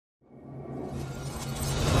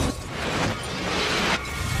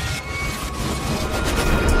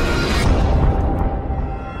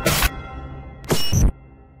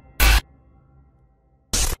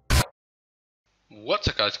What's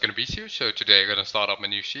up guys, TheCodingBeast here. So today I'm going to start up a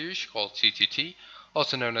new series called TTT,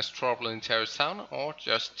 also known as Trouble in Terror Town or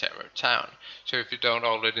just Terror Town. So if you don't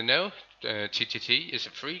already know, TTT is a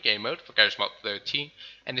free game mode for Garry's Mod 13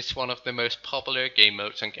 and it's one of the most popular game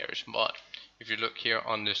modes on Garry's Mod. If you look here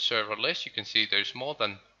on the server list, you can see there's more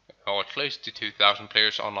than or close to 2,000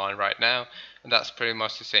 players online right now, and that's pretty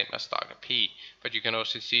much the same as TheCodingBeast. But you can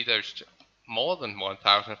also see there's more than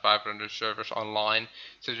 1,500 servers online,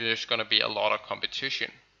 so there's going to be a lot of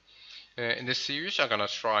competition. In this series I'm going to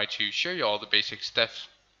try to show you all the basic steps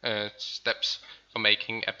for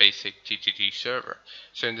making a basic TTT server.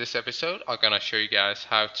 So in this episode I'm going to show you guys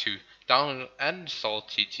how to download and install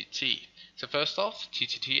TTT. So first off,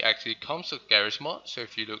 TTT actually comes with Garry's Mod, so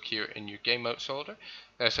if you look here in your game modes folder,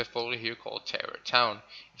 there's a folder here called Terror Town.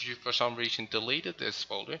 If you for some reason deleted this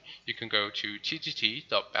folder, you can go to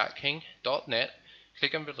ttt.badking.net,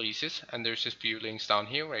 click on releases, and there's just few links down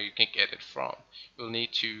here where you can get it from. You'll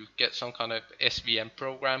need to get some kind of SVM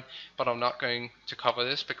program, but I'm not going to cover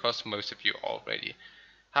this because most of you already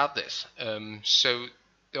have this. So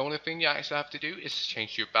the only thing you actually have to do is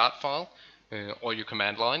change your bat file or your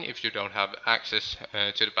command line if you don't have access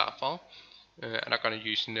to the bat file. And I'm going to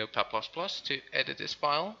use Notepad++ to edit this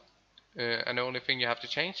file. And the only thing you have to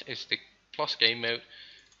change is the plus game mode,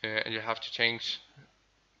 and you have to change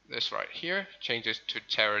this right here, change it to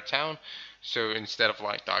Terror Town. So instead of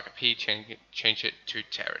like TheCodingBeast, change it to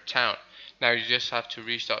Terror Town. Now you just have to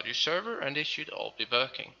restart your server and it should all be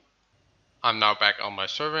working. I'm now back on my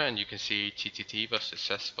server and you can see TTT was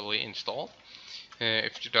successfully installed.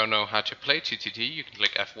 If you don't know how to play TTT, you can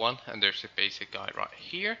click F1 and there's a basic guide right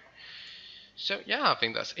here. So yeah, I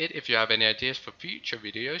think that's it. If you have any ideas for future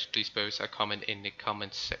videos, please post a comment in the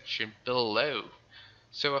comment section below.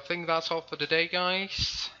 So I think that's all for today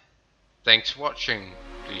guys. Thanks for watching.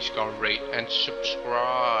 Please go rate and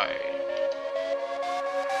subscribe.